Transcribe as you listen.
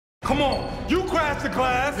Come on, you crash the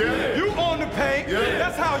glass, you own the paint,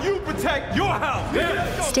 that's how you protect your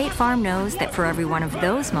house. State Farm knows that for every one of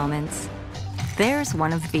those moments, there's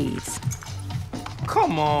one of these.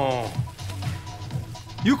 Come on.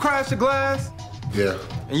 You crash the glass? Yeah.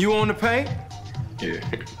 And you own the paint? Yeah.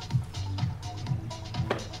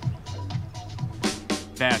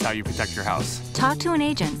 That's how you protect your house. Talk to an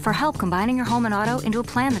agent for help combining your home and auto into a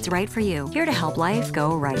plan that's right for you. Here to help life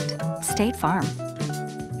go right. State Farm.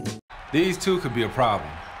 These two could be a problem.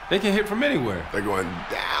 They can hit from anywhere. They're going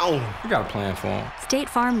down. We got a plan for them. State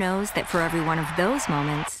Farm knows that for every one of those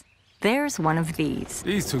moments, there's one of these.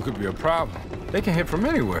 These two could be a problem. They can hit from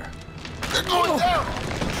anywhere. They're going down.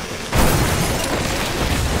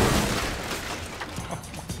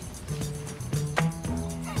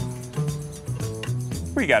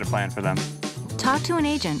 We got a plan for them. Talk to an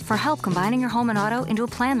agent for help combining your home and auto into a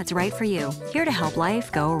plan that's right for you. Here to help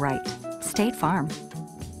life go right. State Farm.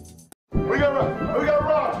 We got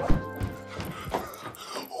robbed.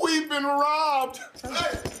 We've been robbed.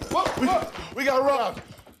 Hey, we got robbed.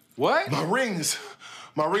 What? My rings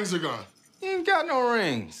are gone. You ain't got no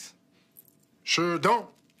rings. Sure don't.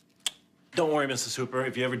 Don't worry, Mrs. Hooper.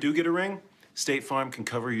 If you ever do get a ring, State Farm can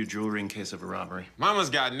cover your jewelry in case of a robbery. Mama's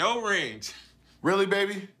got no rings. Really,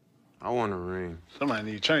 baby? I want a ring. Somebody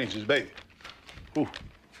need to change his baby. Ooh.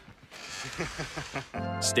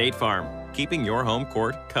 State Farm, keeping your home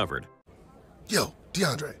court covered. Yo,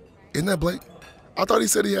 DeAndre, isn't that Blake? I thought he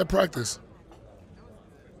said he had practice.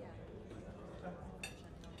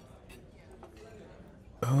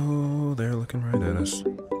 Oh, they're looking right at us.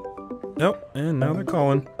 Nope, and now they're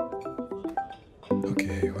calling.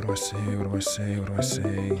 Okay, what do I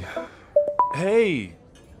say? Hey,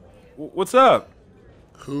 what's up?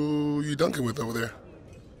 Who you dunking with over there?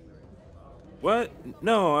 What?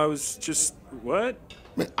 No, I was just, what?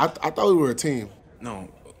 Man, I thought we were a team. No,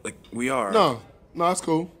 like, we are. No, that's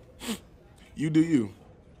cool. You do you.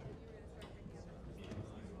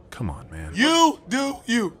 Come on, man. You do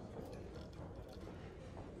you.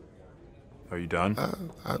 Are you done?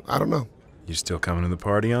 I don't know. You still coming to the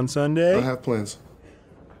party on Sunday? I have plans.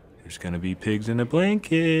 There's gonna be pigs in a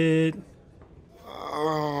blanket.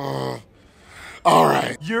 All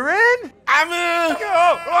right. You're in? I'm in.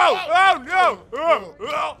 No.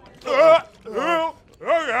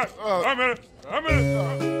 I'm in.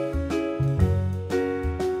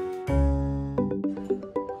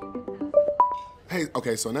 Hey,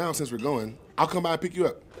 okay, so now since we're going, I'll come by and pick you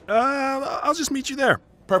up. I'll just meet you there.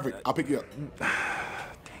 Perfect, I'll pick you up. Dang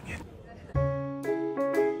it.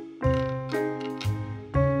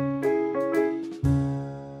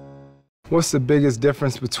 What's the biggest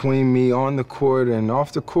difference between me on the court and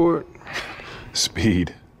off the court?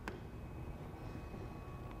 Speed.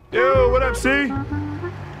 Yo, what up, C?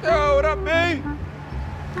 Yo, what up, B?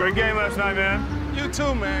 Great game last night, man. You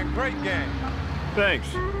too, man. Great game. Thanks.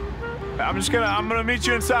 I'm gonna meet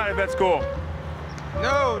you inside if that's cool.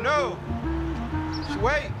 No.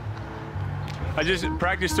 Wait.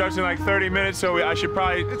 Practice starts in like 30 minutes, so I should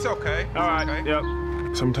probably... It's okay. All right, okay. Yep.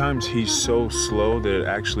 Sometimes he's so slow that it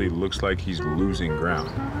actually looks like he's losing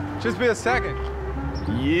ground. Just be a second.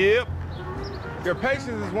 Yep. Your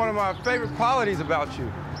patience is one of my favorite qualities about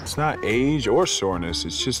you. It's not age or soreness,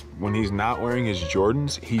 it's just when he's not wearing his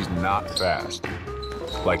Jordans, he's not fast.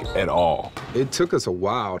 Like, at all. It took us a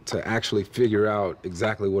while to actually figure out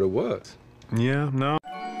exactly what it was. Yeah, no.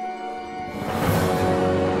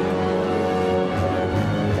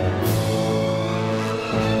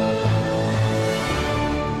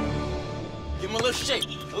 Give him a little shake.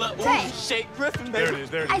 A little shake Griffin, baby.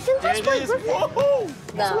 There it is. I think that's my Griffin. Whoa!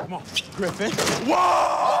 No. Come on, Griffin.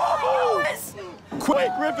 Whoa!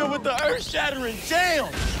 Quick, Griffin with the earth-shattering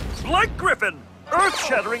jam. Like Griffin,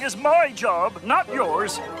 earth-shattering is my job, not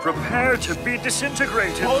yours. Prepare to be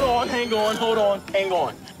disintegrated. Hold on. Hang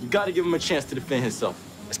on. You gotta give him a chance to defend himself.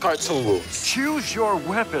 It's cartoon rules. Choose your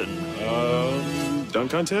weapon.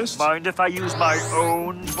 Dunk contest? Mind if I use my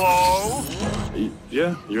own ball?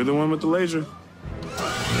 Yeah, you're the one with the laser.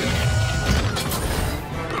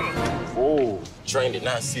 Oh, Train did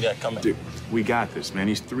not see that coming. Dude, we got this, man.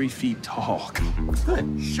 He's 3 feet tall.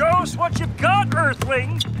 Show us what you've got,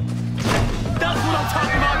 Earthling. That's what I'm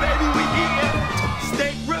talking about, baby. We eating.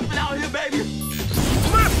 Stay Griffin out here, baby.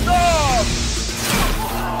 Lift off!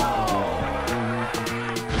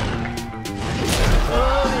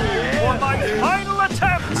 For my final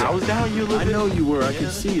attempt! I was down you a little bit. I know you were. I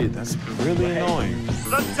could see it. That's really annoying.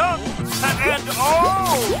 The dunk and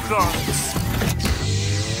all dunks!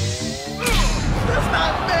 That's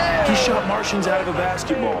not fair! He shot Martians out of a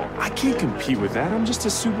basketball. I can't compete with that. I'm just a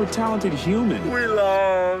super talented human. We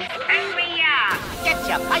love. Hurry up! Get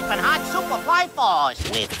your piping hot super fly force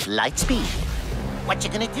with light speed. What you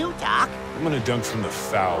gonna do, Doc? I'm gonna dunk from the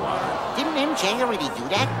foul line. Didn't MJ already do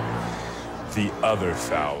that? The other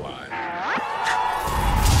foul line.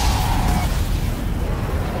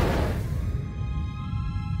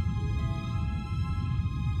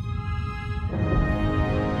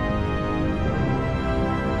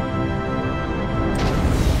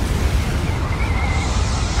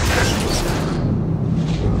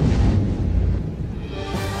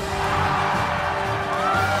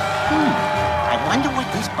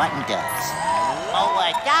 Button does.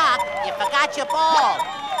 Oh, Doc, you forgot your ball.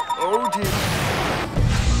 Oh, dear.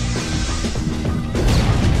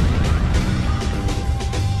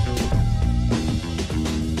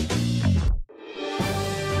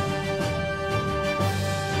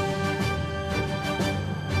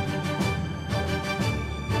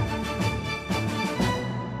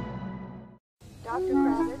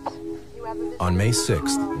 On May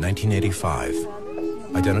 6th,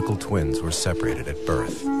 1985, identical twins were separated at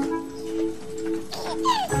birth.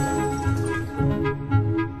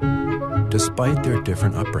 Despite their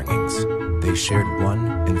different upbringings, they shared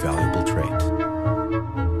one invaluable trait.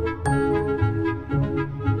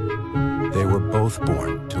 They were both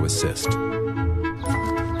born to assist.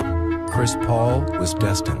 Chris Paul was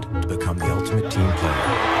destined to become the ultimate team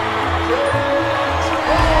player.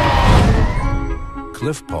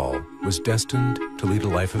 Cliff Paul was destined to lead a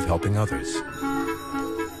life of helping others.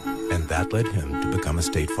 And that led him to become a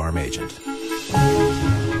State Farm agent.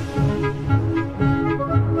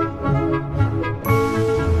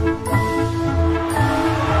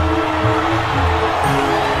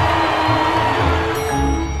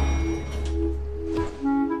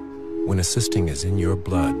 When assisting is in your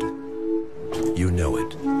blood, you know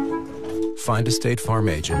it. Find a State Farm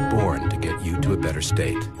agent born to get you to a better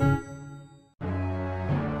state.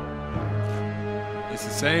 It's the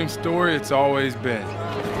same story it's always been.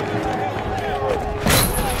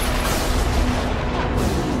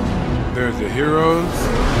 There's the heroes,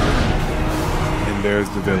 and there's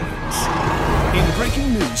the villains. In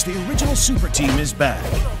breaking news, the original Super Team is back.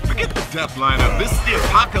 Forget the death lineup. This is the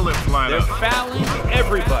apocalypse lineup. They're fouling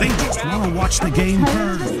everybody. They just want to watch the game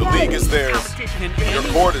burn. The league is theirs. Your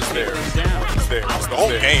court is theirs. It's theirs. The whole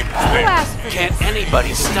game is theirs. Can't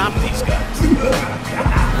anybody stop these guys?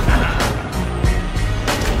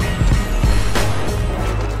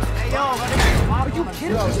 Are you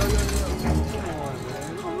kidding?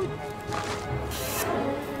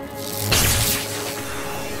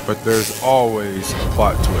 But there's always a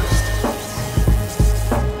plot twist.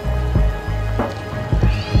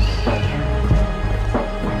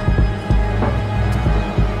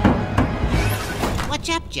 What's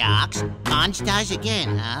up, jocks? Monsters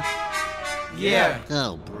again, huh? Yeah.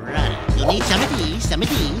 Oh, brother. You'll need some of these,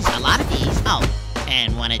 a lot of these. Oh,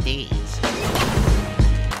 and one of these.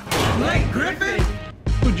 Hey, Griffin!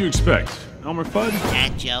 What'd you expect? Elmer Fudd?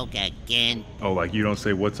 That joke again. Oh, like you don't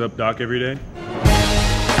say what's up, Doc, every day?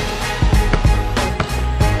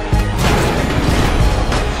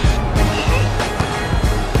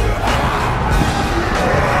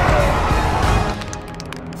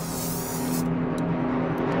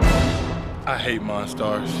 I hate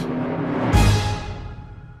Monstars.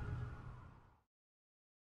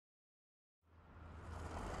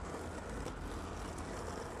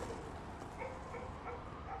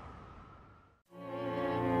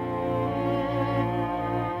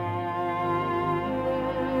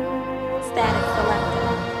 Status selected.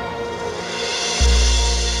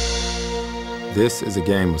 This is a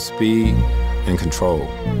game of speed and control.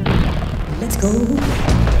 Let's go.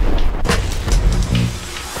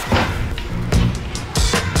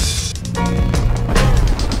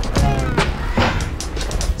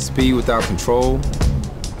 Speed without control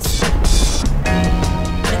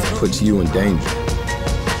puts you in danger.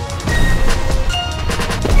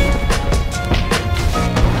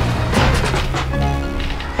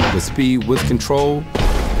 But speed with control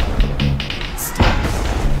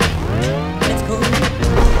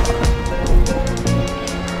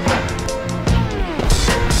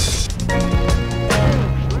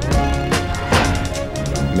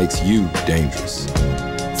makes you dangerous.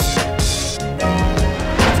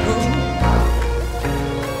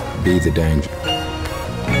 Be the danger.